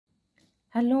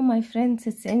Hello my friends,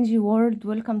 it's Angie World.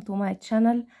 Welcome to my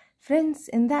channel. Friends,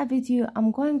 in that video I'm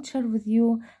going to share with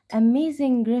you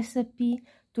amazing recipe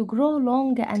to grow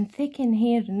long and thicken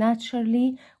hair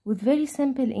naturally with very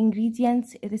simple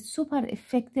ingredients. It is super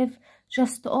effective.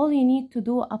 Just all you need to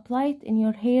do, apply it in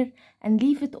your hair and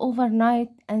leave it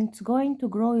overnight, and it's going to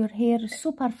grow your hair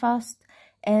super fast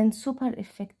and super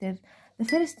effective. The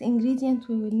first ingredient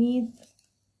we will need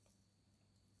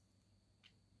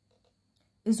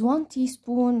is 1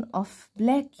 teaspoon of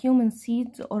black cumin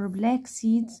seeds or black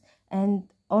seeds,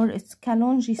 or it's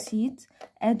kalonji seeds.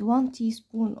 Add 1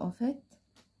 teaspoon of it.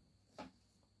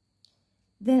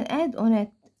 Then add on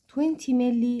it 20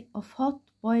 ml of hot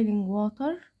boiling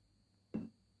water.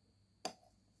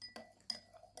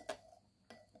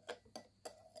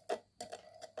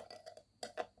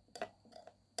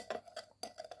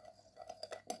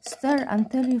 Stir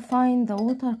until you find the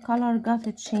water color got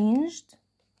changed.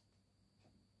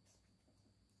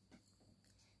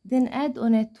 Then add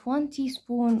on it 1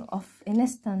 teaspoon of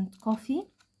instant coffee.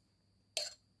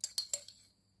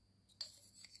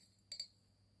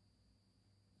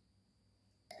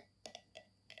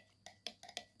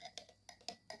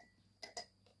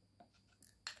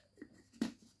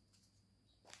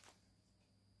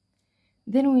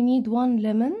 Then we need 1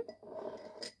 lemon.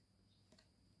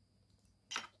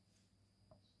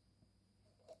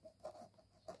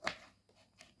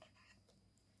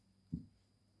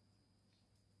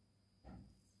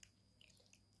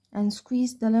 And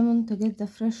squeeze the lemon to get the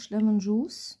fresh lemon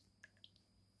juice.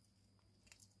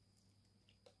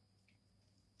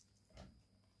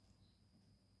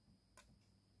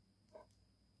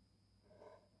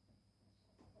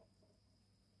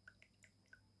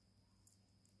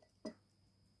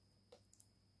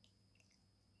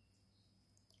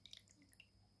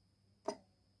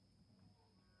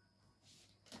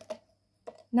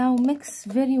 Now mix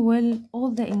very well all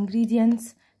the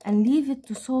ingredients and leave it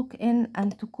to soak in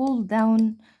and to cool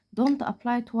down. Don't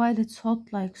apply it while it's hot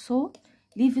like so.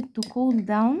 Leave it to cool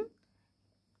down,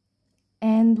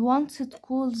 and once it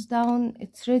cools down,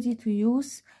 it's ready to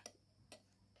use.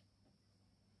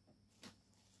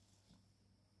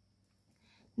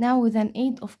 Now with an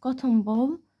aid of cotton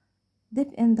ball,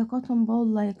 dip in the cotton ball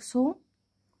like so,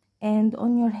 and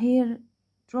on your hair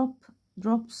drop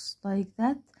drops like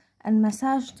that, and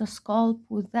massage the scalp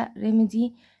with that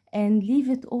remedy and leave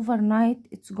it overnight.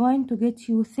 It's going to get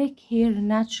you thick hair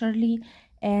naturally,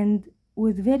 and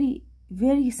with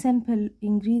very simple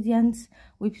ingredients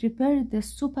we prepared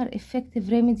this super effective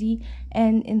remedy,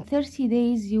 and in 30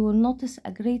 days you will notice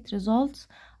a great results.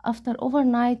 After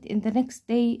overnight, in the next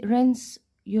day, rinse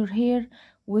your hair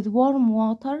with warm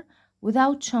water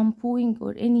without shampooing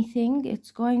or anything.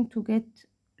 It's going to get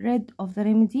rid of the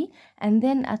remedy, and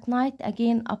then at night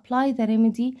again apply the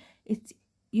remedy.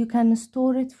 You can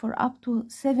store it for up to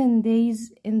 7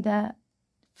 days in the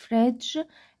fridge,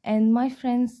 and my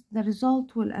friends, the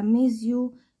result will amaze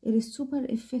you. It is super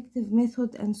effective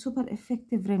method and super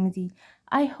effective remedy.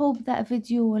 I hope that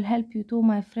video will help you too,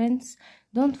 my friends.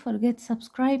 Don't forget,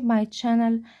 subscribe my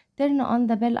channel, turn on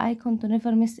the bell icon to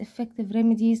never miss effective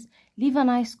remedies, leave a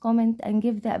nice comment and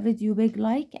give that video a big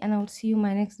like, and I'll see you in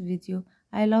my next video.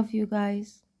 I love you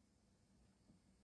guys.